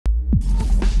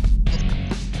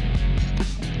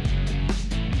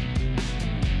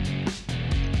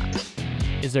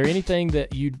Is there anything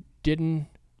that you didn't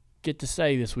get to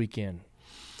say this weekend?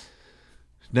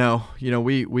 No,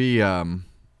 we went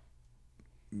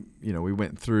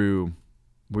through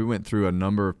a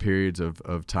number of periods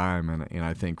of time, and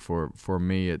I think for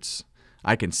me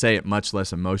I can say it much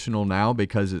less emotional now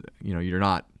because you're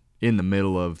not in the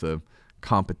middle of the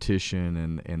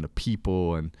competition and the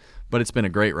people, but it's been a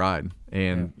great ride,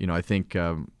 and I think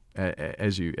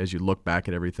as you look back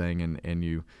at everything and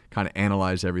you kind of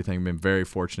analyze everything, I've been very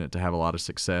fortunate to have a lot of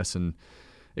success and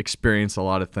experience a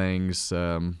lot of things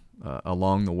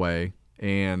along the way.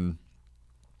 And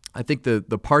I think the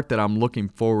part that I'm looking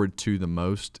forward to the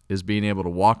most is being able to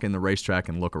walk in the racetrack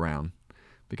and look around,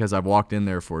 because I've walked in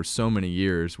there for so many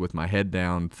years with my head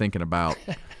down thinking about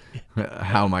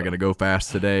how am I going to go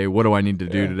fast today? What do I need to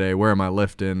do today? Where am I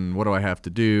lifting? What do I have to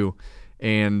do?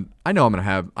 And I know I'm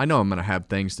going to have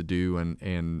things to do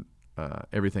and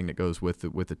everything that goes with the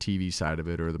TV side of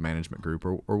it or the management group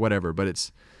or whatever, but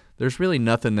there's really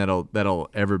nothing that'll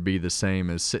ever be the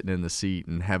same as sitting in the seat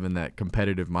and having that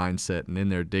competitive mindset and in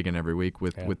there digging every week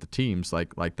with the teams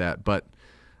like that. But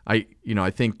I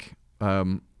think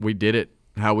we did it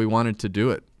how we wanted to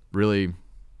do it. Really,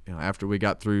 after we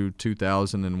got through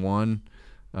 2001,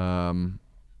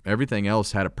 everything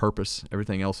else had a purpose.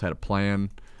 Everything else had a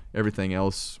plan. Everything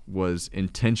else was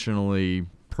intentionally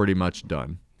pretty much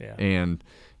done. Yeah. And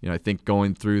I think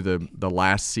going through the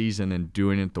last season and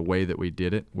doing it the way that we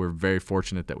did it, we're very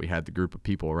fortunate that we had the group of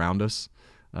people around us.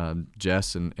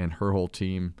 Jess and her whole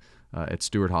team at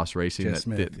Stewart Haas Racing. Jess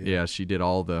Smith, she did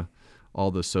all the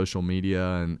social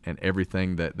media and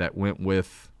everything that went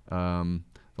with the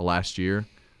last year.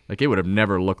 Like, it would have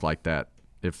never looked like that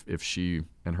if she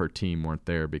and her team weren't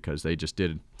there, because they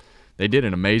did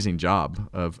an amazing job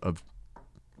of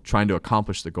trying to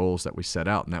accomplish the goals that we set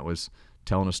out, and that was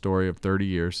telling a story of 30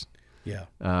 years,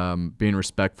 being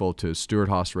respectful to Stewart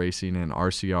Haas Racing and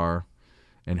RCR,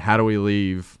 and how do we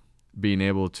leave being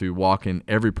able to walk in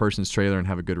every person's trailer and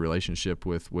have a good relationship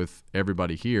with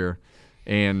everybody here.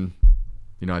 And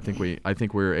I think we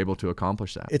were able to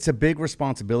accomplish that. It's a big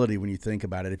responsibility when you think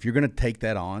about it. If you're going to take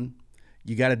that on,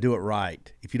 you got to do it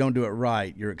right. If you don't do it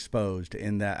right, you're exposed.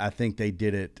 And that, I think they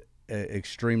did it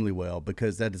extremely well,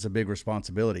 because that is a big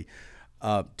responsibility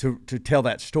to tell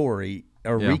that story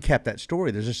or recap that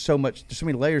story. There's just there's so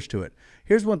many layers to it.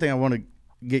 Here's one thing I want to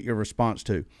get your response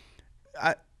to.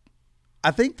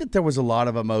 I think that there was a lot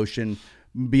of emotion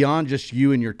beyond just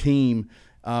you and your team.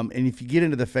 And if you get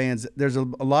into the fans, there's a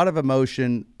lot of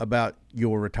emotion about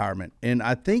your retirement. And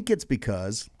I think it's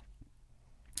because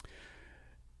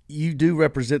you do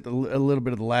represent a little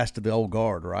bit of the last of the old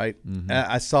guard, right? Mm-hmm.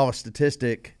 I saw a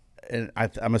statistic, and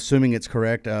I'm assuming it's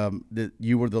correct, that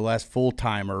you were the last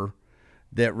full-timer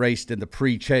that raced in the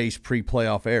pre-chase,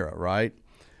 pre-playoff era, right?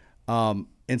 And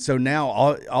so now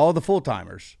all the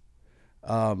full-timers,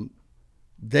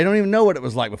 they don't even know what it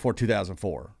was like before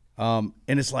 2004. And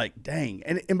it's like, dang.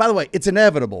 And by the way, it's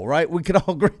inevitable, right? We can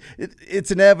all agree.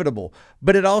 It's inevitable.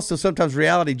 But it also, sometimes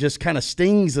reality just kind of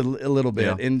stings a little bit.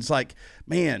 Yeah. And it's like,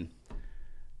 man,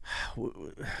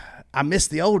 I miss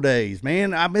the old days,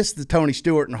 man. I miss the Tony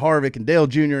Stewart and Harvick and Dale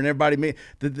Jr. and everybody.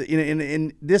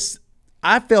 In this,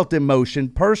 I felt emotion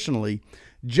personally,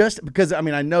 just because,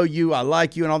 I know you, I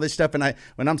like you and all this stuff. And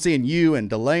when I'm seeing you and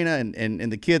Delana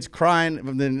and the kids crying,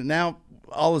 and then now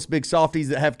all those big softies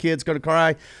that have kids going to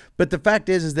cry. But the fact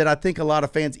is that I think a lot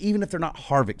of fans, even if they're not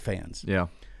Harvick fans,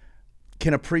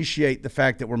 can appreciate the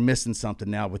fact that we're missing something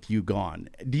now with you gone.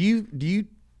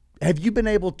 Have you been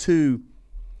able to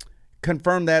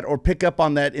confirm that or pick up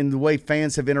on that in the way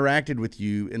fans have interacted with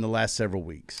you in the last several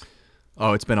weeks?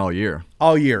 Oh, it's been all year.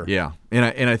 All year. Yeah. And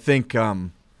I think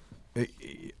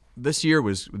this year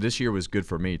was good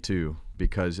for me too,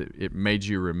 because it made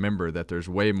you remember that there's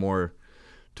way more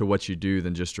to what you do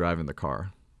than just driving the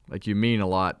car. Like, you mean a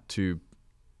lot to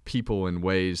people in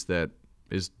ways that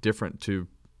is different to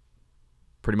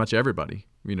pretty much everybody.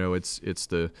 It's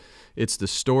the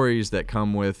stories that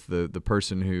come with the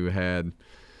person who had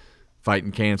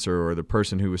fighting cancer, or the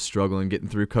person who was struggling getting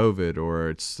through COVID, or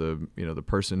it's the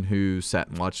person who sat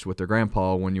and watched with their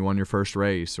grandpa when you won your first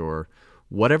race, or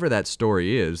whatever that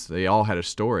story is. They all had a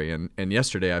story. And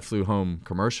yesterday I flew home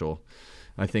commercial,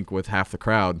 I think with half the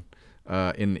crowd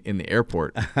in the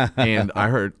airport, and I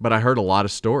heard a lot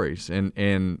of stories,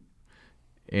 and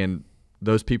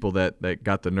those people that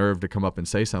got the nerve to come up and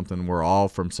say something were all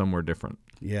from somewhere different.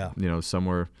 Yeah. Some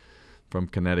were from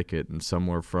Connecticut, and some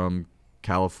were from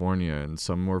California, and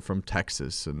some were from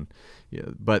Texas, and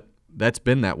but that's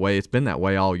been that way. It's been that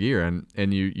way all year,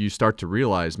 and you start to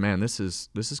realize, man, this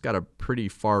has got a pretty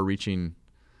far-reaching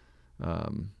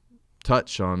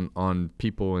touch on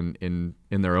people in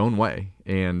their own way.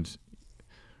 And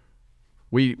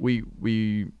I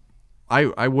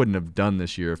wouldn't have done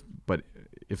this year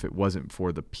if it wasn't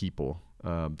for the people,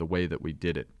 the way that we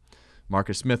did it.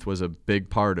 Marcus Smith was a big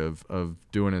part of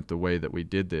doing it the way that we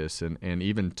did this, and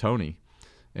even Tony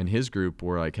and his group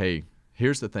were like, hey,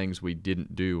 here's the things we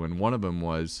didn't do, and one of them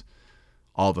was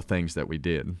all the things that we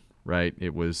did, right?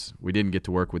 It was we didn't get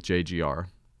to work with JGR.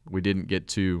 We didn't get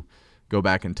to go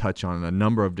back and touch on a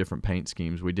number of different paint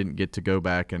schemes. We didn't get to go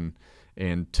back and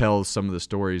tell some of the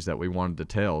stories that we wanted to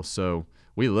tell. So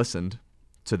we listened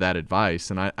to that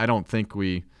advice, and I don't think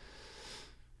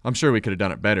I'm sure we could have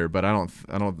done it better, but I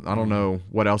don't know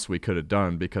what else we could have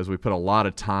done, because we put a lot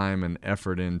of time and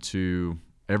effort into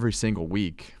every single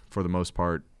week, for the most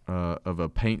part, of a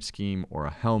paint scheme or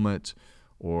a helmet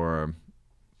or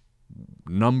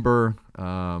number,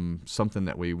 something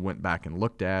that we went back and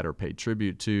looked at or paid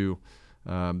tribute to.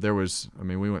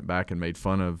 We went back and made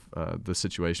fun of the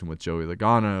situation with Joey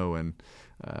Logano, and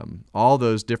all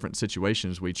those different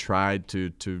situations. We tried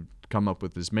to come up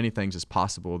with as many things as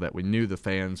possible that we knew the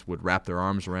fans would wrap their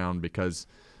arms around, because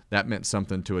that meant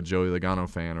something to a Joey Logano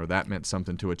fan, or that meant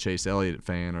something to a Chase Elliott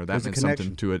fan, or that meant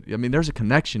something to it. I mean, there's a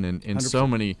connection in so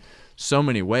many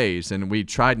ways, and we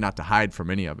tried not to hide from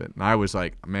any of it. And I was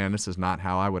like, man, this is not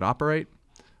how I would operate,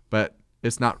 but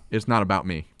it's not about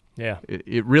me. Yeah.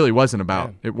 It really wasn't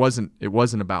about it wasn't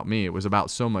about me. It was about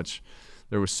so much.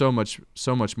 There was so much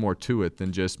more to it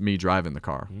than just me driving the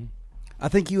car. Mm-hmm. I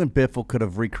think you and Biffle could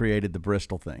have recreated the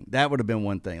Bristol thing. That would have been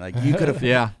one thing. Like, you could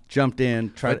have jumped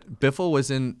in, tried. Biffle was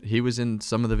in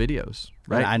some of the videos,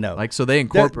 right? I know. Like, so they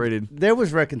incorporated. There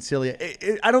was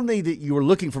reconciliation. I don't think that you were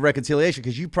looking for reconciliation,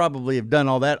 because you probably have done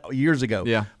all that years ago.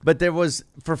 Yeah. But there was,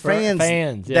 for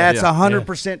fans, yeah. that's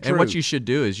 100% true. And what you should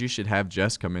do is you should have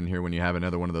Jess come in here when you have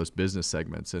another one of those business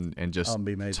segments and just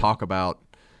talk about,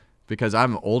 because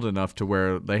I'm old enough to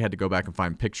where they had to go back and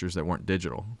find pictures that weren't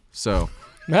digital. So.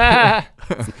 And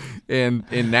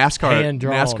in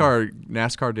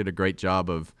NASCAR did a great job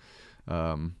of,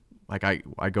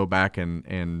 I go back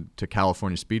and to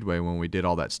California Speedway when we did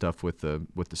all that stuff with the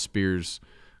Spears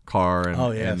car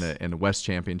and the West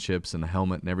Championships and the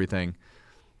helmet and everything.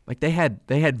 Like, they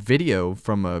had video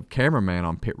from a cameraman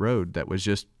on pit road that was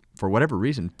just, for whatever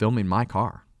reason, filming my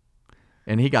car,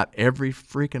 and he got every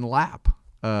freaking lap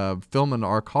filming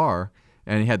our car.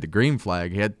 And he had the green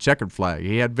flag, he had checkered flag,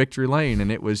 he had victory lane,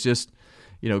 and it was just,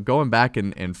 going back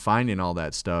and finding all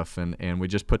that stuff, and we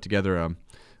just put together a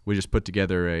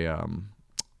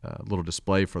little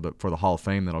display for the Hall of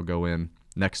Fame that'll go in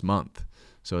next month.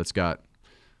 So it's got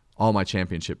all my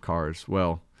championship cars.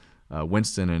 Well,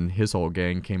 Winston and his whole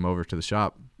gang came over to the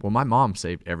shop. Well, my mom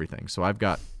saved everything, so I've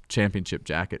got championship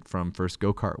jacket from first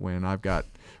go-kart win. I've got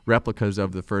replicas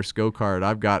of the first go-kart.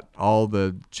 I've got all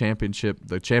the championship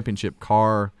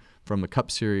car from the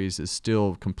Cup Series is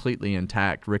still completely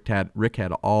intact. Rick had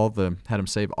him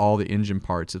save all the engine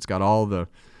parts. It's got all the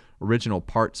original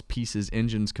parts, pieces,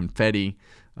 engines, confetti.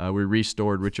 We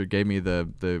restored. Richard gave me the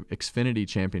Xfinity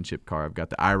Championship car. I've got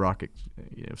the IROC.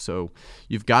 So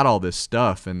you've got all this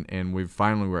stuff, and we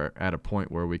finally were at a point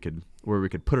where we could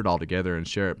put it all together and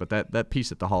share it. But that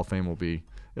piece at the Hall of Fame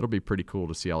it'll be pretty cool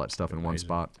to see all that stuff in one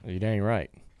spot. You're dang right.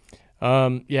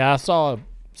 I saw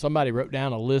somebody wrote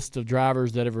down a list of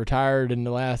drivers that have retired in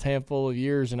the last handful of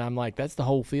years, and I'm like, that's the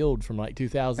whole field from like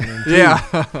 2002.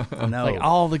 Yeah, no, like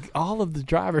all of the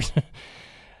drivers.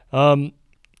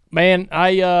 Man,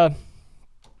 I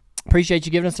appreciate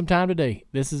you giving us some time today.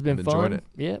 This has been I've enjoyed fun. it.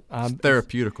 Yeah, it's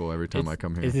therapeutical every time I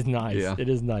come here. It is nice. Yeah. It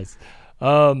is nice.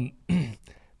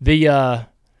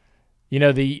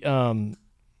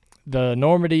 The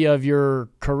enormity of your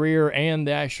career and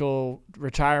the actual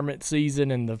retirement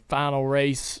season and the final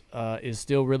race is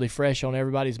still really fresh on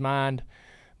everybody's mind.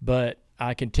 But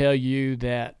I can tell you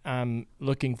that I'm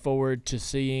looking forward to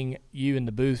seeing you in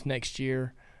the booth next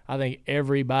year. I think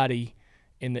everybody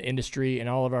in the industry and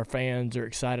all of our fans are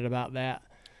excited about that.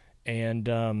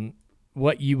 And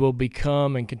what you will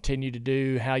become and continue to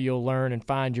do, how you'll learn and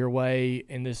find your way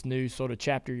in this new sort of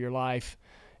chapter of your life,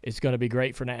 it's going to be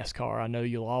great for NASCAR. I know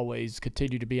you'll always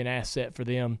continue to be an asset for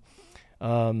them.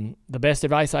 The best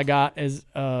advice I got is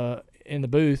in the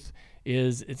booth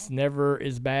is it's never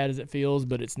as bad as it feels,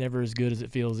 but it's never as good as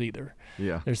it feels either.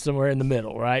 Yeah. There's somewhere in the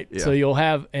middle, right? Yeah. So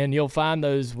you'll find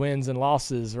those wins and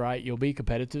losses, right? You'll be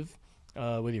competitive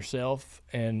with yourself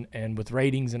and with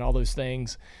ratings and all those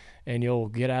things. And you'll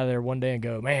get out of there one day and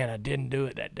go, man, I didn't do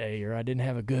it that day, or I didn't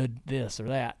have a good this or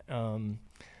that. And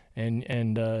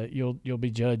you'll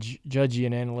be judgy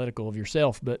and analytical of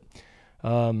yourself. But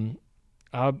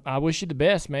I wish you the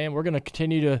best, man. We're going to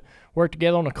continue to work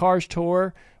together on the Cars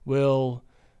Tour. We'll,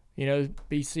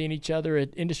 be seeing each other at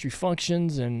industry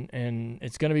functions, and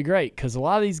it's going to be great because a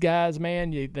lot of these guys,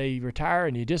 man, they retire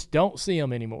and you just don't see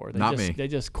them anymore. They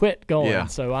just quit going. Yeah.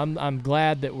 So I'm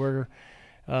glad that we're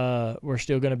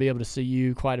still going to be able to see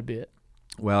you quite a bit.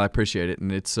 Well, I appreciate it,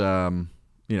 and it's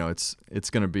it's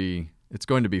going to be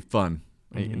fun.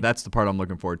 Mm-hmm. And that's the part I'm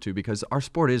looking forward to because our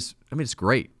sport is, it's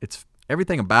great. It's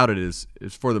everything about it is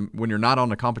for when you're not on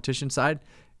the competition side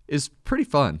is pretty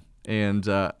fun. And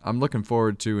I'm looking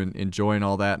forward to enjoying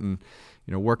all that and,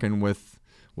 working with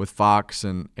Fox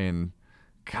and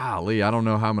golly, I don't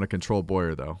know how I'm going to control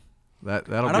Boyer though. I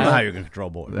don't know how you're going to control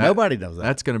Boyer. Nobody knows that.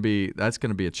 That's going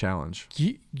to be a challenge.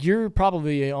 You're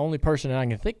probably the only person that I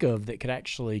can think of that could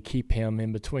actually keep him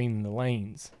in between the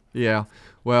lanes. Yeah.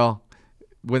 Well,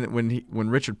 when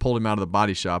Richard pulled him out of the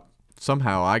body shop,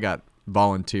 somehow I got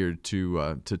volunteered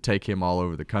to take him all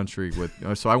over the country with.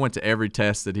 So I went to every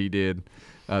test that he did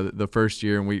the first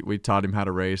year, and we taught him how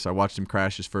to race. I watched him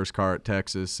crash his first car at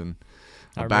Texas, and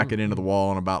back it into the wall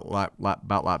on about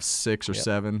lap 6 or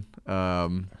 7.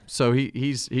 So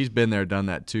he's been there, done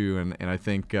that too, and I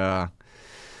think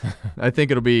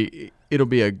it'll be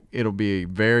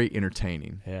very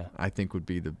entertaining. Yeah, I think would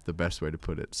be the best way to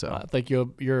put it. So I think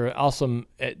you're awesome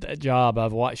at that job.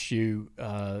 I've watched you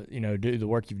do the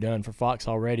work you've done for Fox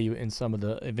already in some of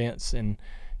the events, and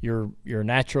you're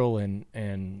natural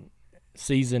and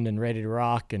seasoned and ready to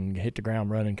rock and hit the ground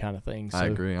running kind of thing. So, I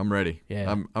agree. I'm ready.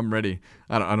 Yeah. I'm ready.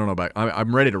 I don't know about.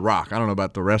 I'm ready to rock. I don't know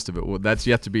about the rest of it. Well, that's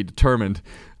yet to be determined.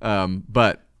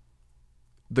 But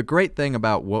the great thing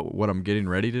about what I'm getting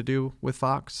ready to do with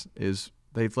Fox is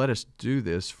they've let us do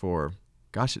this for,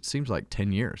 gosh, it seems like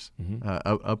 10 years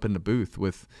up in the booth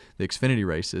with the Xfinity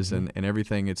races and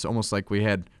everything. It's almost like we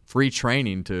had free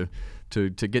training to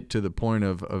get to the point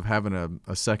of having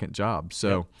a second job.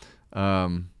 So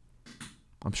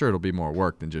I'm sure it'll be more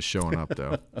work than just showing up,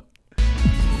 though.